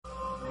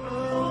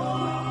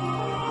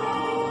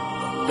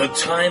The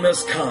time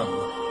has come.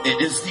 It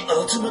is the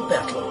ultimate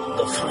battle,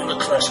 the final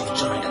clash of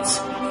giants.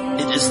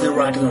 It is the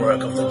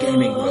Ragnarok of the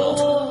gaming world.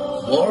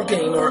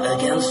 Wargamer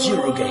against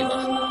Eurogamer.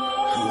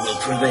 Who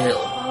will prevail?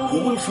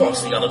 Who will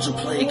force the other to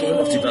play a game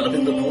of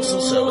developing the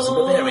postal service in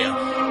Bavaria?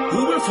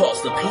 Who will force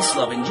the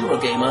peace-loving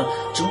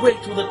Eurogamer to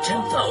wade through the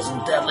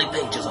 10,000 deadly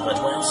pages of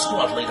Advanced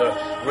Squad Leader,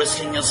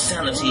 risking his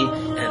sanity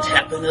and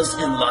happiness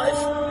in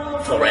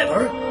life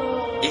forever?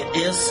 It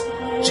is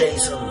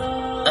Jason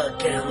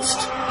against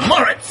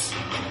Moritz!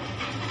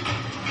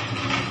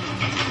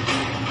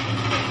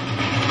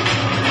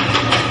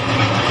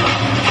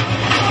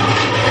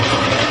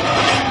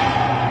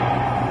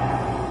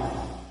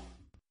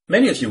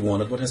 Many of you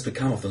wondered what has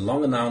become of the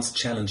long-announced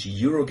challenge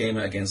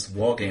Eurogamer against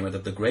Wargamer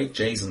that the great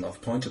Jason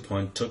of Point to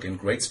Point took in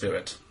great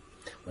spirit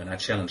when I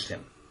challenged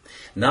him.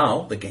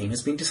 Now the game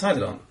has been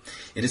decided on.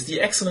 It is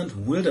the excellent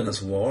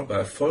Wilderness War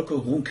by Volker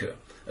Runke,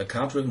 a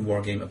card-driven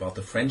wargame about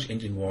the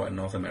French-Indian War in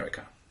North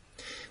America.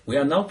 We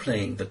are now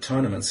playing the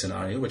tournament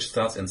scenario, which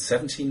starts in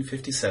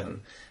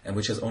 1757 and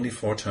which has only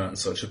 4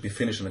 turns, so it should be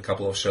finished in a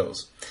couple of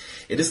shows.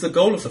 It is the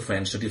goal of the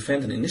French to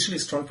defend an initially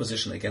strong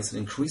position against an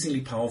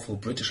increasingly powerful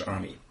British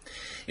army.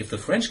 If the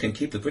French can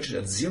keep the British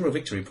at 0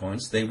 victory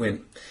points, they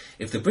win.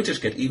 If the British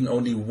get even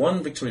only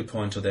 1 victory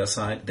point to their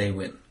side, they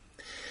win.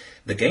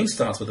 The game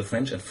starts with the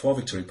French at 4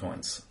 victory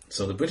points,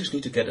 so the British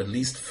need to get at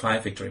least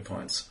 5 victory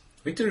points.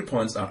 Victory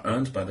points are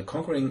earned by the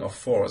conquering of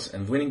foes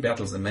and winning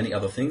battles and many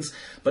other things,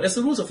 but as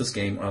the rules of this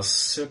game are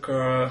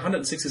circa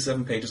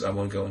 167 pages, I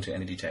won't go into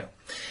any detail.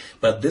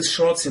 But this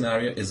short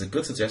scenario is a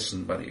good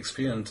suggestion by the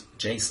experienced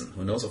Jason,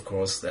 who knows, of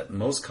course, that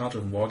most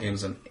card-driven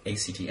wargames on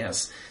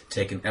ACTS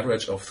take an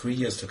average of 3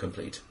 years to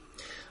complete.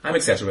 I'm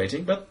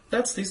exaggerating, but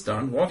that's these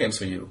darn wargames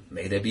for you.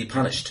 May they be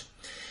punished.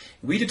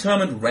 We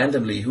determined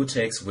randomly who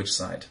takes which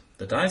side.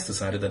 The dice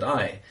decided that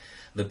I,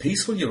 the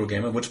peaceful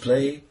Eurogamer, would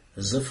play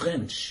the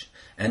French,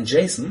 and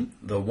Jason,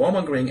 the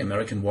warmongering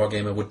American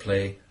wargamer, would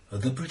play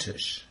the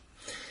British.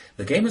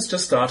 The game has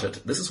just started.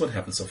 This is what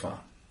happened so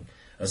far.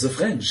 The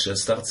French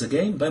start the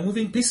game by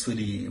moving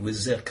peacefully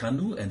with their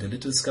canoe and a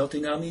little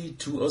scouting army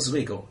to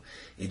Oswego.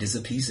 It is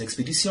a peace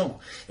expedition,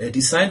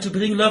 designed to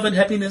bring love and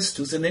happiness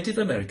to the Native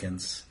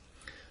Americans.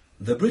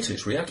 The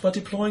British react by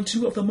deploying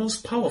 2 of the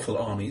most powerful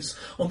armies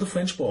on the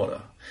French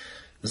border.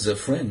 The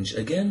French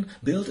again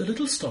build a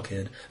little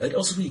stockade at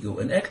Oswego,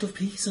 an act of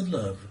peace and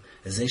love.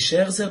 They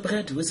share their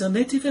bread with their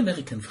Native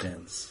American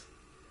friends.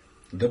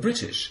 The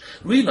British,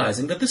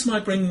 realizing that this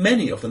might bring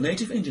many of the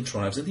native Indian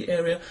tribes in the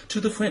area to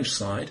the French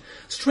side,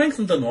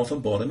 strengthened the northern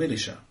border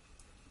militia.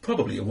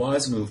 Probably a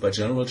wise move by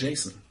General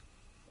Jason.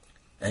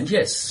 And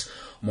yes,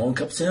 mon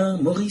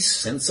captain Maurice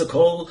sends a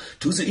call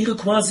to the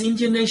Iroquois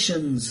Indian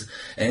nations,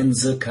 and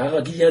the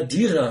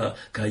Karagiadira,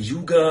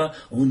 Cayuga,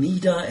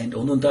 Oneida and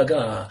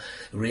Onondaga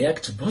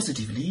react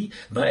positively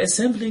by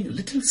assembling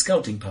little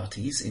scouting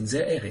parties in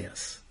their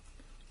areas.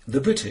 The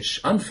British,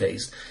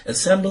 unfazed,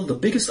 assemble the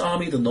biggest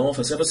army the North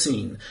has ever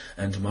seen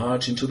and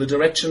march into the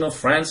direction of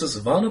France's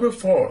vulnerable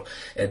fort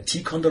at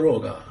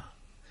Ticonderoga.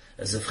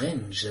 The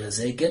French,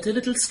 they get a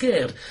little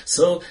scared,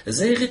 so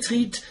they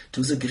retreat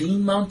to the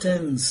Green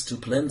Mountains to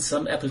plant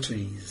some apple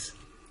trees.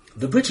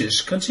 The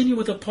British continue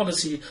with a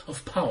policy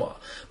of power,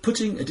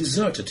 putting a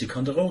deserted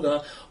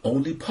Ticonderoga,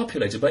 only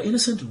populated by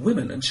innocent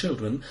women and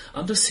children,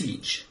 under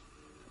siege.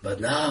 But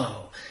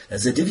now,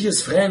 the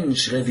devious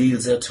French reveal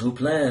their true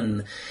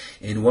plan.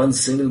 In one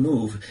single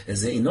move,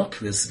 the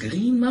innocuous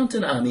Green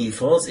Mountain Army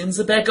falls in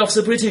the back of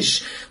the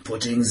British,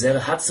 putting their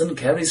Hudson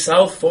Carry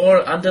South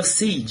fort under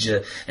siege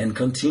and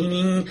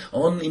continuing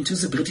on into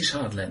the British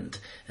heartland.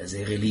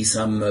 They release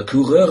some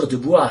coureurs de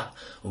bois,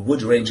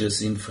 wood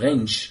rangers in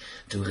French,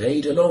 to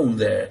raid alone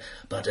there,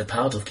 but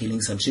apart of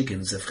killing some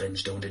chickens, the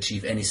French don't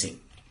achieve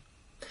anything.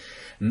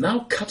 Now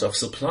cut off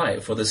supply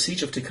for the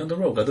siege of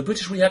Ticonderoga, the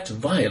British react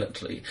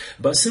violently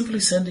by simply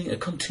sending a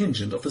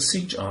contingent of the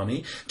siege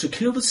army to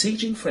kill the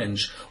sieging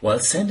French while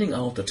sending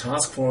out the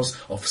task force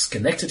of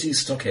Schenectady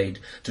Stockade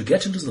to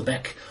get into the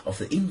back of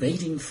the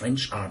invading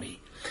French army.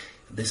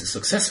 This is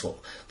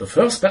successful. The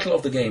first battle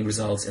of the game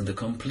results in the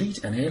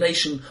complete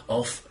annihilation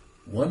of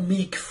one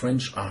meek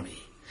French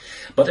army.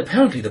 But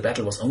apparently the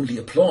battle was only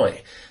a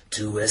ploy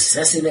to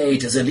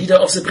assassinate the leader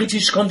of the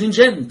British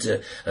contingent.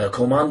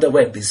 Commander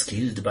Webb is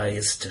killed by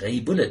a stray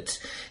bullet,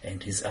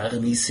 and his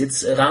army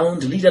sits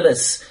around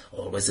leaderless.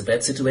 Always a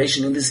bad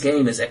situation in this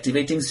game, as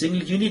activating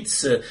single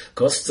units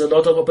costs a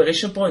lot of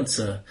operation points.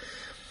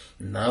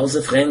 Now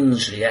the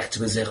French react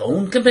with their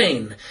own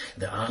campaign.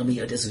 The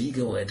army at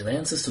Oswego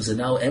advances to the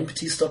now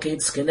empty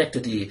stockade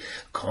Schenectady,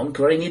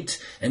 conquering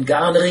it and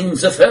garnering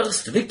the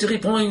first victory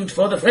point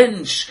for the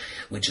French,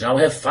 which now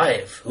have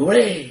 5.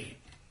 Hooray!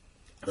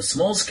 The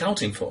small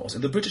scouting force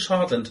in the British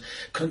heartland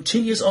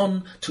continues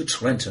on to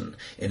Trenton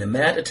in a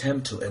mad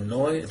attempt to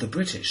annoy the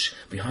British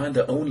behind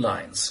their own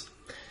lines.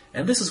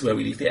 And this is where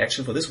we leave the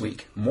action for this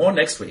week. More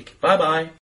next week. Bye-bye.